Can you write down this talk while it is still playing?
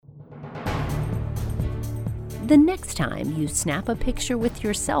The next time you snap a picture with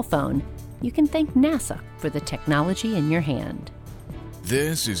your cell phone, you can thank NASA for the technology in your hand.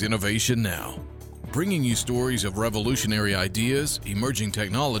 This is Innovation Now, bringing you stories of revolutionary ideas, emerging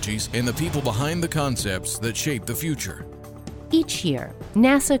technologies, and the people behind the concepts that shape the future. Each year,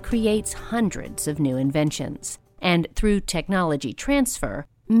 NASA creates hundreds of new inventions, and through technology transfer,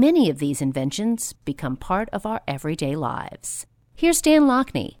 many of these inventions become part of our everyday lives. Here's Dan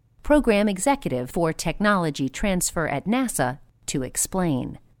Lockney, Program Executive for Technology Transfer at NASA, to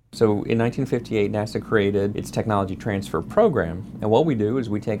explain. So in 1958, NASA created its Technology Transfer Program, and what we do is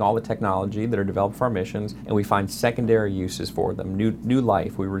we take all the technology that are developed for our missions and we find secondary uses for them, new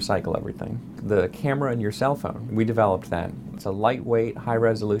life. We recycle everything. The camera in your cell phone, we developed that. It's a lightweight,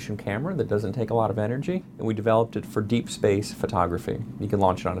 high-resolution camera that doesn't take a lot of energy, and we developed it for deep space photography. You can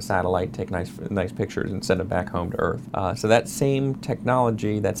launch it on a satellite, take nice pictures, and send it back home to Earth. So that same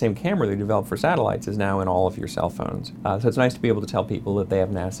technology, that same camera they developed for satellites is now in all of your cell phones. So it's nice to be able to tell people that they have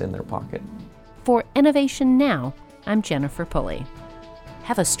NASA in their pocket. For Innovation Now, I'm Jennifer Pulley.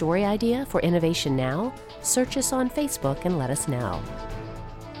 Have a story idea for Innovation Now? Search us on Facebook and let us know.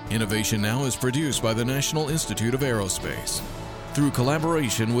 Innovation Now is produced by the National Institute of Aerospace through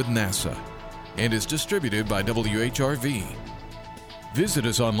collaboration with NASA and is distributed by WHRV. Visit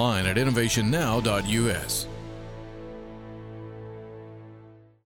us online at innovationnow.us.